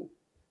to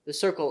the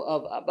circle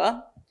of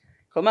Abba,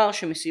 כלומר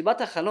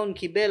שמסיבת החלון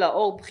קיבל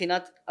האור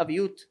בחינת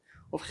אביות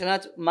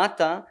ובחינת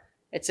מטה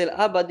אצל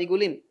אבא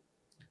דיגולים.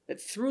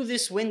 That through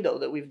this window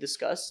that we've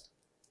discussed,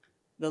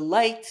 the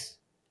light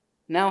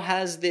now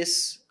has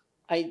this,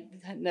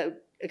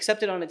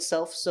 accepted on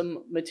itself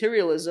some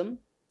materialism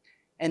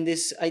and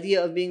this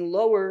idea of being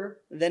lower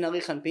than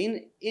Arich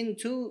Anpin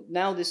into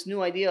now this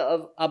new idea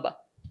of Abba.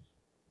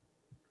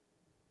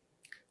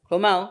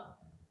 כלומר,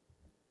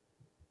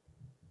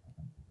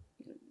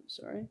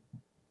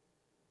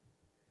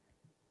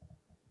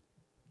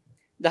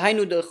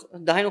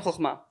 דהיינו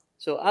חוכמה.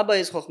 So Abba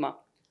is חוכמה.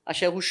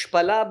 אשר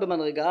הושפלה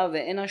במדרגה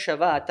ואינה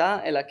שווה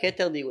עתה אלא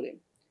כתר דיגולים.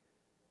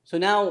 So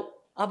now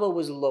Abba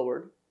was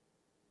lowered,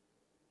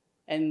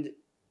 and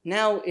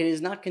now it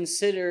is not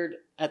considered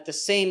at the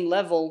same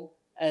level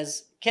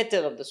as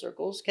Keter of the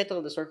circles. Keter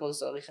of the circles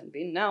is Arich and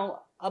Bin.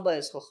 Now Abba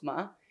is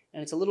Chokhmah,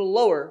 and it's a little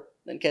lower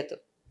than Keter.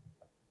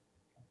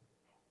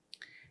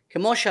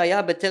 כמו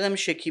שהיה בטרם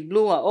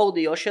שקיבלו האור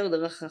דיושר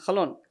דרך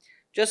החלון.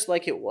 Just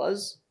like it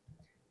was.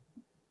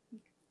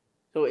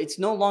 So it's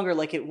no longer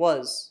like it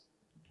was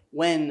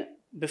when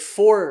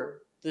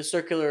before the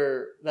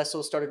circular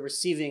vessel started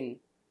receiving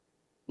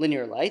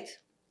linear light.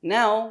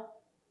 Now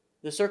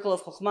the circle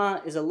of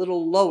Chokhmah is a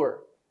little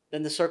lower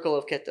than the circle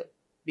of Keter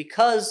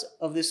because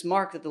of this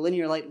mark that the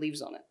linear light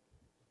leaves on it.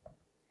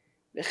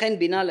 וכן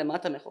בינה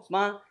למטה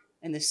מחוכמה,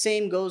 and the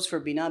same goes for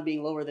בינה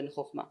being lower than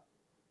Chokhmah.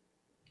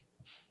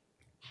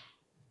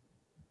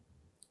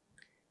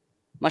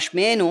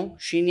 משמענו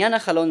שעניין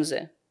החלון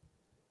זה.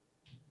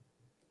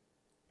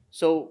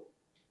 So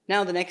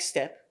now the next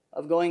step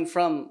of going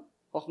from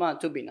Chokhmah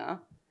to Binah.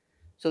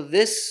 So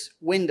this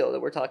window that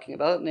we're talking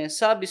about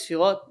נעשה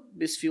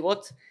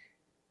בספירות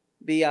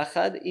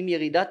ביחד עם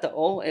ירידת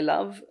האור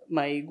אליו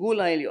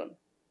מהעיגול העליון.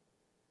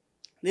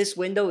 This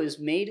window is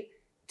made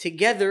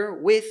together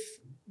with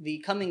the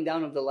coming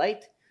down of the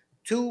light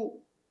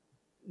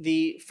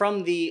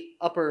from the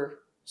upper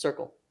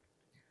circle.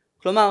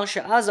 Klomar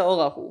she'az ha'or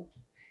hahu,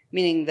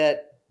 meaning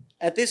that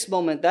at this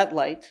moment that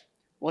light,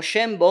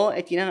 roshem bo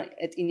et inyan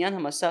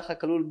hamasach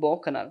hakalul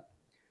bo kanal.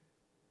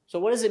 So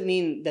what does it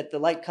mean that the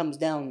light comes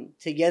down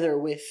together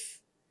with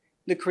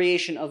the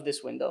creation of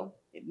this window?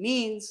 It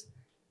means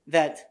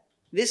that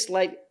this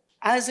light,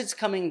 as it's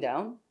coming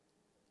down,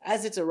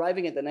 as it's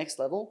arriving at the next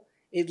level,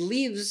 it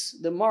leaves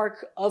the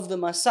mark of the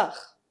masach,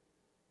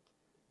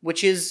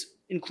 which is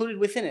included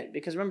within it.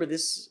 Because remember,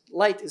 this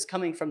light is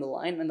coming from the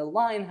line, and the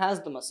line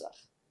has the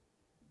masach.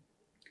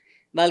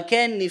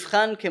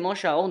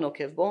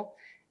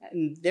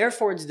 And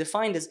therefore it's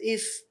defined as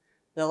if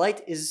the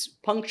light is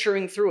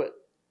puncturing through it.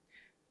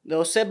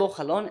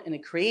 And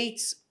it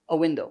creates a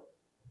window.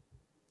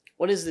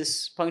 What is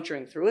this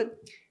puncturing through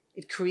it?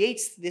 It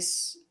creates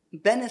this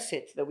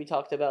benefit that we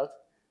talked about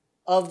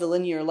of the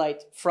linear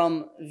light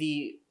from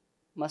the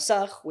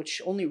masach,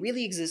 which only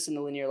really exists in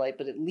the linear light,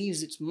 but it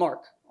leaves its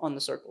mark on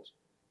the circles.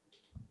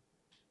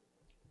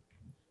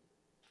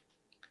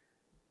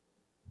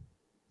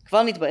 So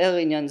Rav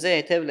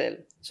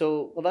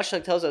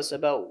Ashlag tells us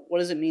about what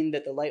does it mean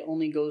that the light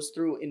only goes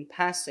through in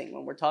passing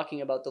when we're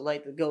talking about the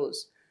light that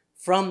goes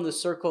from the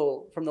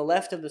circle, from the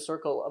left of the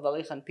circle of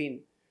Alei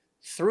Chanpin,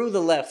 through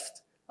the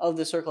left of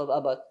the circle of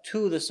Abba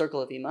to the circle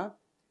of Ima.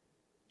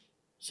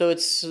 So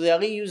the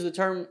Ari used the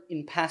term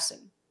in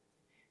passing.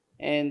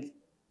 And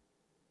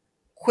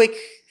quick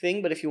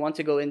thing, but if you want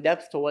to go in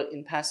depth to what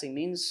in passing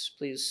means,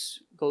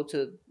 please go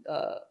to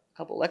a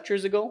couple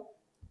lectures ago.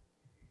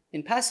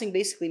 In passing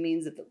basically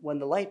means that when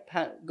the light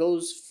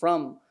goes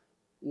from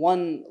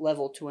one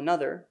level to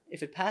another,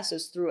 if it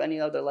passes through any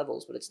other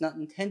levels, but it's not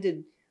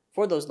intended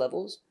for those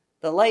levels,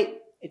 the light,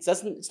 it's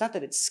not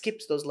that it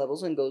skips those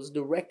levels and goes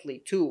directly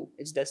to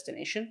its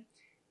destination.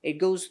 It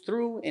goes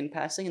through in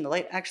passing, and the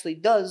light actually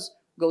does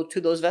go to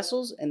those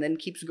vessels and then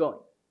keeps going.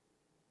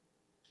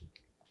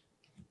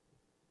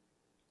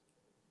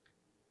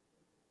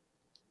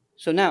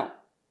 So now,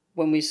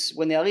 when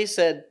the Ari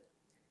said,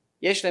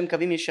 Yesh lem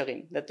kavim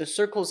yesharim, that the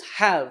circles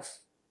have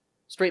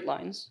straight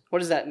lines, what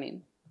does that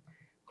mean?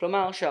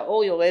 Klomar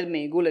sha'or yored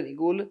me'igul el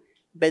igul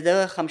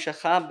bederech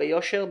hamshacha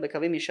beyosher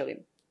bekavim yesharim.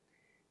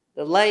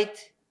 The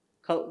light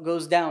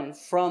goes down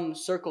from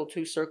circle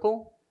to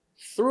circle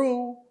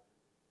through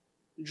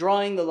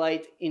drawing the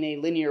light in a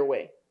linear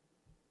way.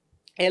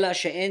 Ela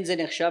she'en ze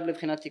nechshav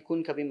lebchinat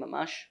tikun kavim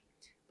mamash,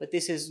 but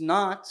this is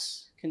not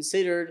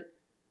considered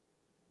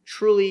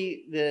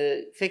truly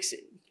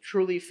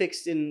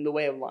fixed in the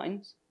way of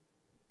lines.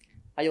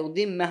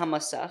 Hayordim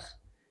mehamasach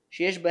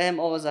sheyesh behem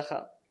or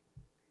zachar,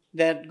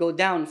 that go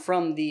down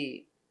from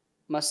the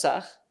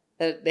masach,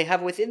 that they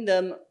have within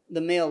them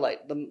the male light,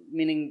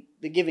 meaning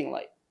the giving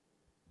light.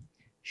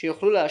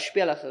 Sheyochlu la'ashpi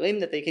al acharim,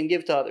 that they can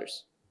give to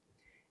others.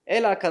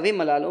 Ela kavim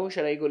alalu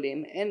shel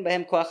ha'igulim en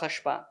behem koach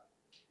hashpa.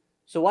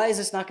 So why is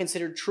this not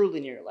considered true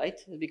linear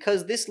light?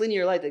 Because this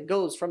linear light that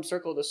goes from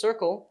circle to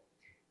circle,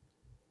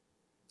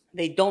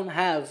 they don't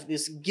have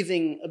this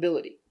giving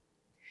ability.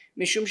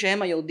 Mishum shehem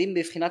hayordim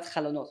bivchinat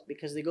chalonot,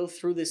 because they go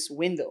through this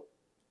window.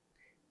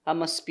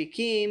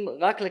 Hamaspikim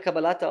rak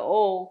lekabalat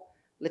ha'or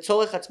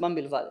letzorech atzmam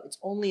bilvad. It's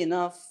only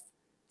enough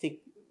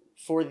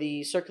for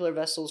the circular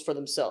vessels for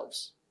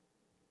themselves.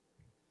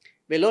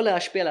 Velo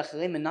le'ashpi al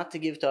acharim, and not to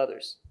give to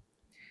others.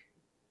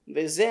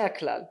 V'zeh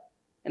haklal,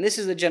 and this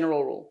is the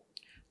general rule.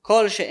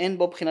 Kol she'en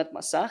bo b'chinat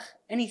masach,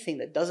 anything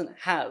that doesn't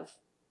have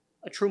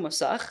a true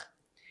masach,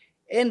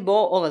 en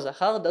bo or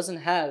zachar, doesn't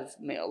have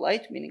male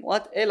light, meaning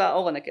what? Ela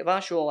or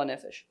nekeva shu or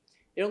nefesh.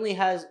 It only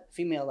has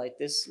female light,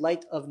 this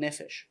light of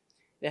nefesh.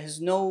 It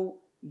has no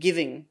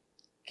giving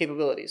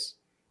capabilities.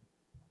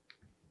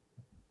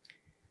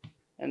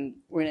 And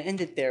we're going to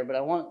end it there,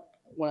 but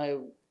what I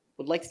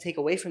would like to take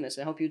away from this,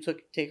 and I hope you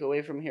take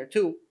away from here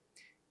too,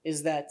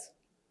 is that,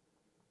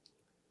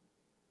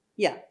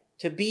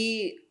 to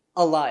be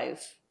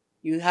alive,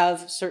 you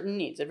have certain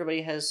needs.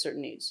 Everybody has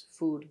certain needs: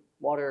 food,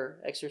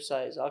 water,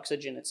 exercise,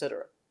 oxygen,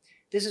 etc.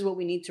 This is what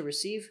we need to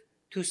receive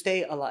to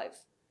stay alive.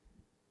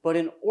 But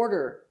in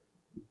order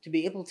to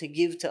be able to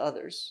give to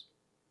others,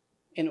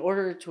 in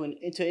order to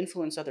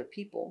influence other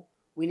people,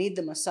 we need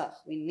the masach.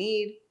 We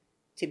need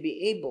to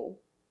be able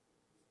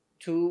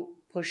to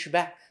push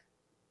back,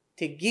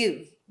 to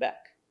give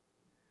back.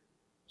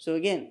 So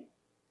again,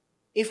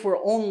 if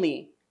we're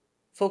only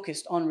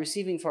focused on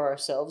receiving for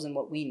ourselves and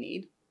what we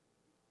need,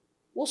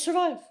 we'll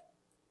survive.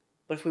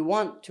 But if we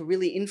want to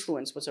really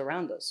influence what's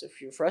around us,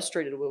 if you're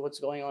frustrated with what's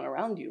going on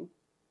around you,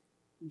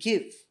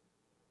 give.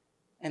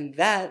 And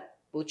that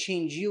will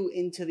change you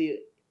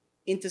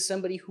into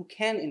somebody who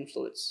can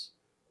influence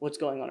what's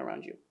going on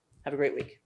around you. Have a great week.